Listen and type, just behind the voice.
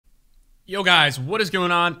Yo guys, what is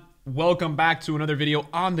going on? Welcome back to another video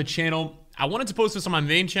on the channel. I wanted to post this on my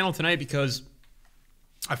main channel tonight because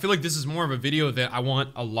I feel like this is more of a video that I want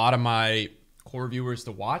a lot of my core viewers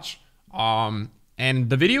to watch. And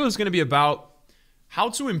the video is going to be about how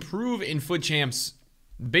to improve in FUT Champs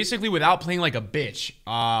basically without playing like a bitch.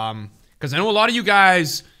 Because I know a lot of you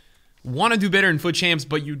guys want to do better in FUT Champs,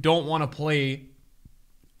 but you don't want to play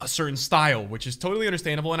a certain style, which is totally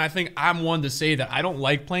understandable. And I think I'm one to say that I don't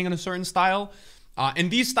like playing in a certain style. And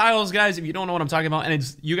these styles, guys, if you don't know what I'm talking about,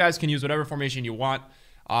 and you guys can use whatever formation you want.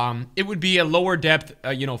 It would be a lower depth,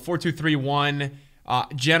 4-2-3-1,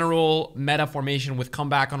 general meta formation with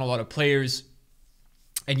comeback on a lot of players.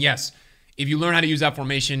 And yes, if you learn how to use that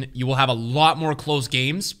formation, you will have a lot more close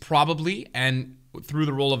games, probably. And through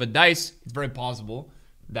the roll of a dice, it's very possible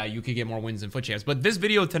that you could get more wins in FUT Champs. But this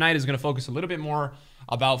video tonight is going to focus a little bit more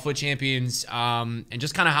about FUT Champions and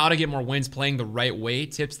just kind of how to get more wins playing the right way,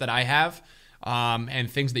 tips that I have, and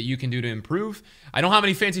things that you can do to improve. I don't have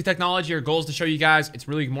any fancy technology or goals to show you guys. It's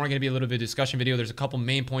really more going to be a little bit of a discussion video. There's a couple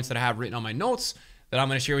main points that I have written on my notes that I'm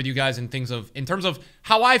going to share with you guys in terms of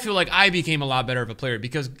how I feel like I became a lot better of a player,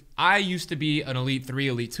 because I used to be an Elite 3,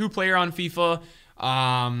 Elite 2 player on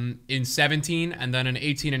FIFA in 17, and then in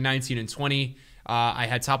 18 and 19 and 20. I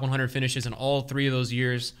had top 100 finishes in all 3 of those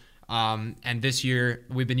years. And this year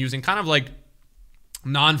we've been using kind of like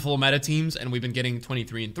non-full meta teams, and we've been getting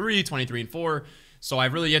 23 and 3, 23 and 4. So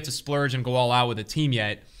I've really yet to splurge and go all out with a team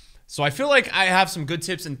yet. So I feel like I have some good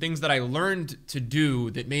tips and things that I learned to do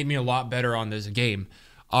that made me a lot better on this game.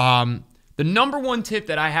 The number one tip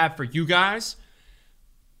that I have for you guys: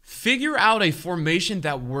 figure out a formation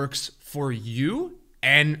that works for you,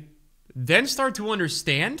 and then start to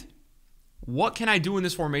understand, what can I do in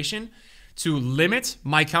this formation to limit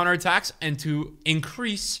my counterattacks and to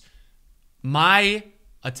increase my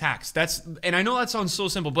attacks? And I know that sounds so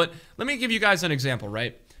simple, but let me give you guys an example,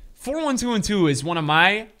 right? 4-1-2-2 is one of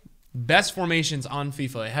my best formations on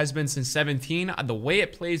FIFA. It has been since 17. The way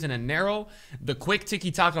it plays in a narrow, the quick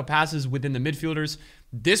tiki-taka passes within the midfielders,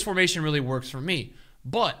 this formation really works for me.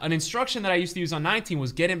 But an instruction that I used to use on 19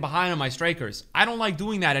 was getting behind on my strikers. I don't like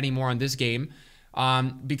doing that anymore on this game,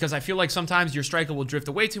 because I feel like sometimes your striker will drift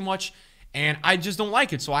away too much, and I just don't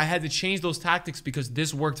like it. So I had to change those tactics because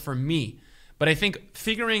this worked for me. But I think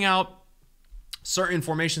figuring out certain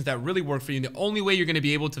formations that really work for you, the only way you're going to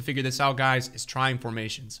be able to figure this out, guys, is trying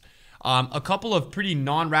formations. A couple of pretty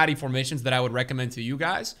non-ratty formations that I would recommend to you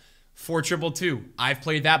guys: 4-2-2. I've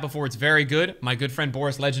played that before. It's very good. My good friend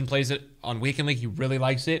Boris Legend plays it on Weekend League. He really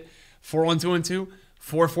likes it. 4-1-2-2,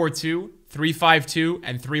 4-4-2, 3-5-2,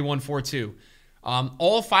 and 3-1-4-2.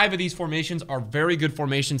 All 5 of these formations are very good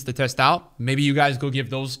formations to test out. Maybe you guys go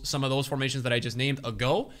give some of those formations that I just named a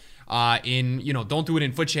go. Don't do it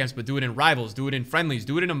in FUT Champs, but do it in Rivals, do it in Friendlies,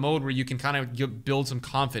 do it in a mode where you can kind of build some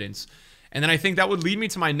confidence. And then I think that would lead me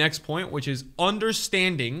to my next point, which is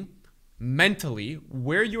understanding mentally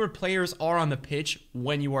where your players are on the pitch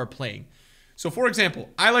when you are playing. So for example,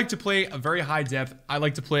 I like to play a very high depth. I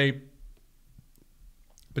like to play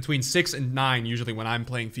between 6 and 9 usually when I'm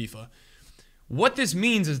playing FIFA. What this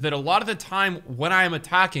means is that a lot of the time when I am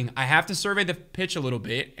attacking, I have to survey the pitch a little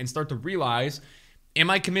bit and start to realize, am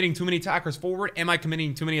I committing too many attackers forward? Am I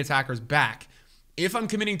committing too many attackers back? If I'm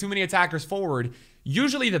committing too many attackers forward,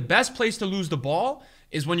 usually the best place to lose the ball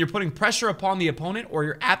is when you're putting pressure upon the opponent or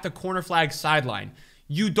you're at the corner flag sideline.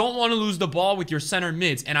 You don't want to lose the ball with your center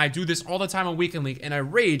mids, and I do this all the time on Weekend League, and I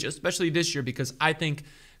rage, especially this year, because I think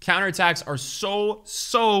counterattacks are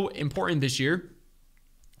so important this year.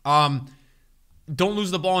 Don't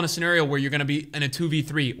lose the ball in a scenario where you're going to be in a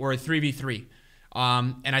 2v3 or a 3v3.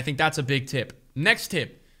 And I think that's a big tip. Next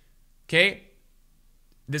tip, okay?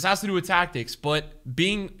 This has to do with tactics, but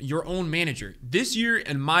being your own manager. This year,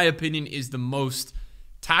 in my opinion, is the most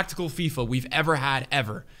tactical FIFA we've ever had,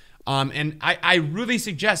 ever. And I really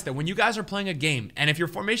suggest that when you guys are playing a game, and if your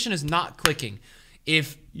formation is not clicking,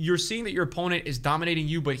 if you're seeing that your opponent is dominating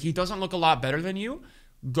you, but he doesn't look a lot better than you,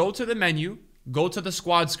 go to the menu, go to the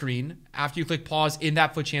squad screen after you click pause in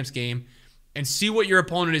that FUT Champs game, and see what your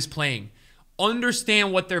opponent is playing.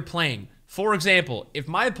 Understand what they're playing. For example, if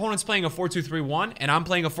my opponent's playing a 4-2-3-1 and I'm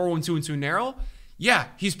playing a 4-1-2-2 narrow, yeah,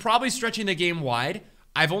 he's probably stretching the game wide.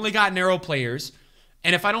 I've only got narrow players,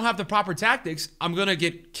 and if I don't have the proper tactics, I'm going to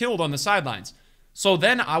get killed on the sidelines. So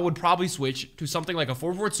then I would probably switch to something like a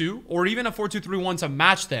 4-4-2 or even a 4-2-3-1 to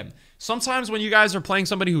match them. Sometimes when you guys are playing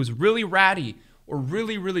somebody who's really ratty or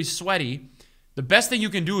really sweaty, the best thing you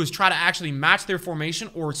can do is try to actually match their formation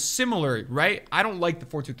or similar, right? I don't like the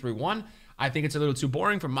 4-2-3-1. I think it's a little too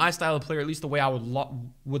boring for my style of player, at least the way I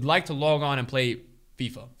would like to log on and play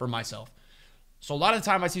FIFA for myself. So a lot of the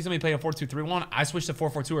time I see somebody play a 4-2-3-1, I switch to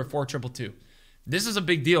 4-4-2 or 4-2-2-2. This is a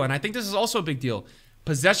big deal, and I think this is also a big deal.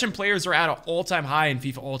 Possession players are at an all-time high in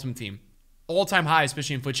FIFA Ultimate Team. All-time high,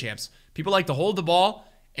 especially in FUT Champs. People like to hold the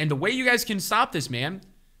ball, and the way you guys can stop this, man,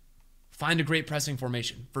 find a great pressing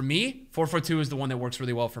formation. For me, 4-4-2 is the one that works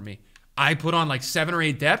really well for me. I put on like 7 or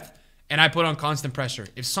 8 depth, and I put on constant pressure.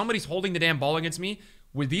 If somebody's holding the damn ball against me,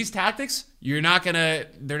 with these tactics, they're not gonna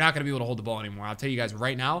be able to hold the ball anymore. I'll tell you guys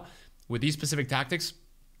right now, with these specific tactics,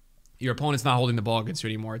 your opponent's not holding the ball against you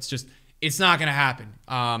anymore. It's not going to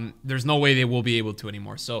happen. There's no way they will be able to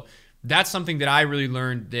anymore. So that's something that I really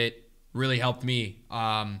learned that really helped me.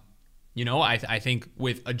 I think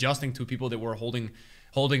with adjusting to people that were holding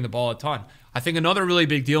the ball a ton. I think another really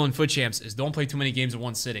big deal in FUT Champs is don't play too many games in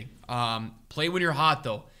one sitting. Play when you're hot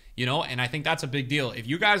though, and I think that's a big deal. If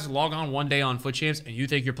you guys log on one day on FUT Champs and you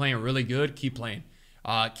think you're playing really good, keep playing.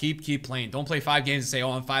 Keep playing. Don't play 5 games and say,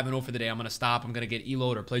 oh, I'm 5-0 for the day. I'm going to stop. I'm going to get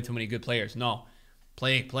eloed or play too many good players. No.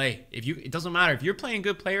 Play. It doesn't matter. If you're playing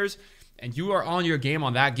good players and you are on your game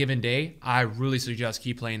on that given day, I really suggest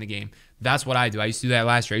keep playing the game. That's what I do. I used to do that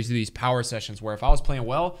last year. I used to do these power sessions where if I was playing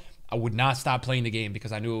well, I would not stop playing the game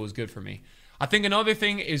because I knew it was good for me. I think another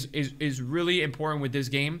thing is really important with this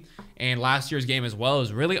game and last year's game as well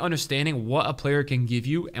is really understanding what a player can give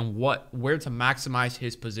you and where to maximize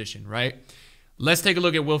his position, right? Let's take a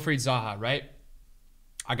look at Wilfried Zaha, right?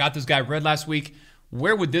 I got this guy red last week.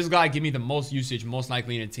 Where would this guy give me the most usage, most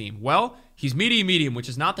likely in a team? Well, he's medium, which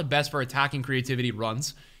is not the best for attacking creativity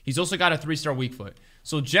runs. He's also got a 3-star weak foot.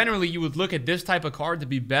 So generally, you would look at this type of card to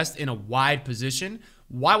be best in a wide position.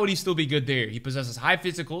 Why would he still be good there? He possesses high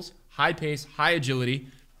physicals, high pace, high agility,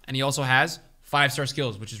 and he also has 5-star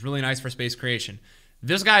skills, which is really nice for space creation.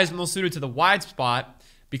 This guy is most suited to the wide spot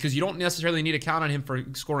because you don't necessarily need to count on him for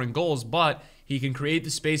scoring goals, but he can create the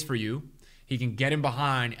space for you. He can get in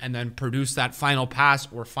behind and then produce that final pass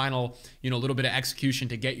or final, little bit of execution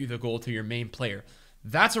to get you the goal to your main player.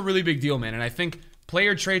 That's a really big deal, man. And I think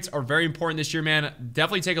player traits are very important this year, man.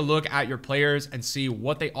 Definitely take a look at your players and see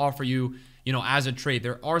what they offer you, as a trait.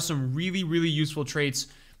 There are some really, really useful traits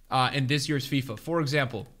in this year's FIFA. For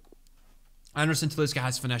example, Anderson Talisca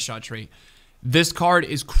has finesse shot trait. This card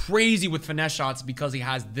is crazy with finesse shots because he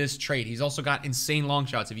has this trait. He's also got insane long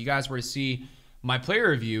shots. If you guys were to see my player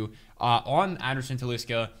review on Anderson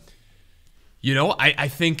Talisca, I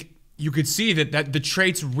think you could see that the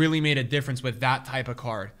traits really made a difference with that type of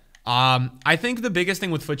card. I think the biggest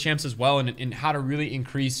thing with FUT Champs as well and how to really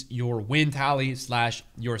increase your win tally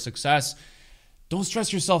 / your success, don't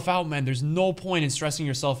stress yourself out, man. There's no point in stressing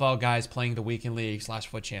yourself out, guys, playing the weekend league /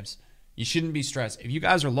 FUT Champs. You shouldn't be stressed. If you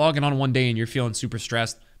guys are logging on one day and you're feeling super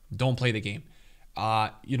stressed, don't play the game.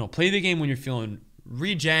 Play the game when you're feeling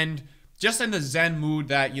regened, just in the zen mood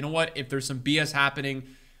that, if there's some BS happening.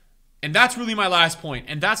 And that's really my last point.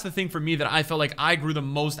 And that's the thing for me that I felt like I grew the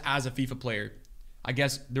most as a FIFA player. I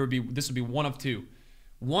guess this would be one of two.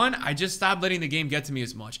 One, I just stopped letting the game get to me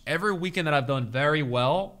as much. Every weekend that I've done very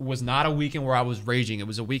well was not a weekend where I was raging. It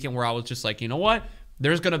was a weekend where I was just like, you know what?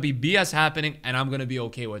 There's going to be BS happening and I'm going to be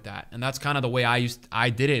okay with that. And that's kind of the way I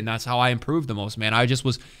did it. And that's how I improved the most, man. I just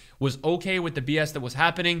was okay with the BS that was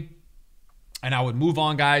happening. And I would move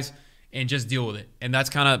on, guys, and just deal with it. And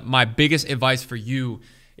that's kind of my biggest advice for you,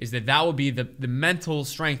 is that would be the mental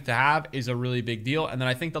strength to have is a really big deal. And then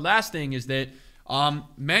I think the last thing is that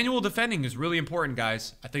manual defending is really important,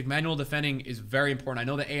 guys. I think manual defending is very important. I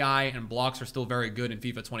know the AI and blocks are still very good in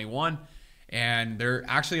FIFA 21, and they're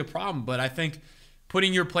actually a problem. But I think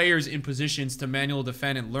putting your players in positions to manual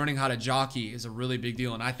defend and learning how to jockey is a really big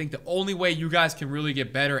deal. And I think the only way you guys can really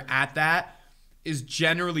get better at that is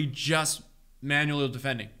generally just manual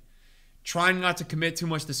defending. Trying not to commit too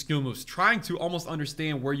much to skill moves. Trying to almost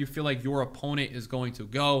understand where you feel like your opponent is going to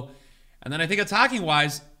go. And then I think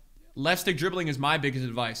attacking-wise, left stick dribbling is my biggest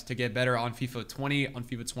advice to get better on FIFA 20, on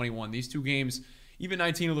FIFA 21. These two games, even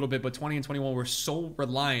 19 a little bit, but 20 and 21 were so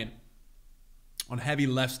reliant on heavy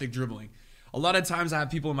left stick dribbling. A lot of times I have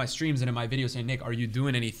people in my streams and in my videos saying, Nick, are you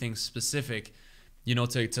doing anything specific,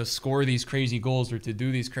 to score these crazy goals or to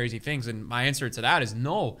do these crazy things? And my answer to that is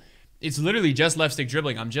no. It's literally just left stick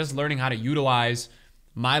dribbling. I'm just learning how to utilize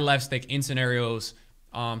my left stick in scenarios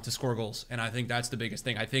to score goals. And I think that's the biggest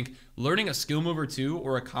thing. I think learning a skill move or two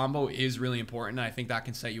or a combo is really important. I think that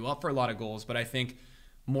can set you up for a lot of goals. But I think,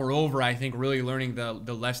 moreover, really learning the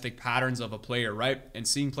left stick patterns of a player, right? And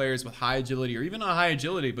seeing players with high agility, or even not high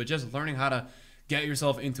agility, but just learning how to get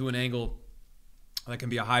yourself into an angle that can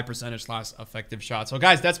be a high percentage / effective shot. So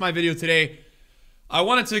guys, that's my video today. I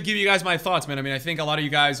wanted to give you guys my thoughts, man. I mean, I think a lot of you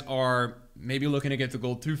guys are maybe looking to get to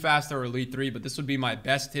Gold 2 faster or Elite 3, but this would be my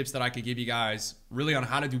best tips that I could give you guys really on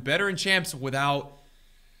how to do better in Champs without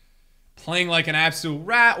playing like an absolute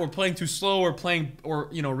rat or playing too slow or playing or,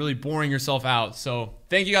 you know, really boring yourself out. So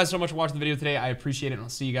thank you guys so much for watching the video today. I appreciate it, and I'll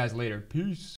see you guys later. Peace.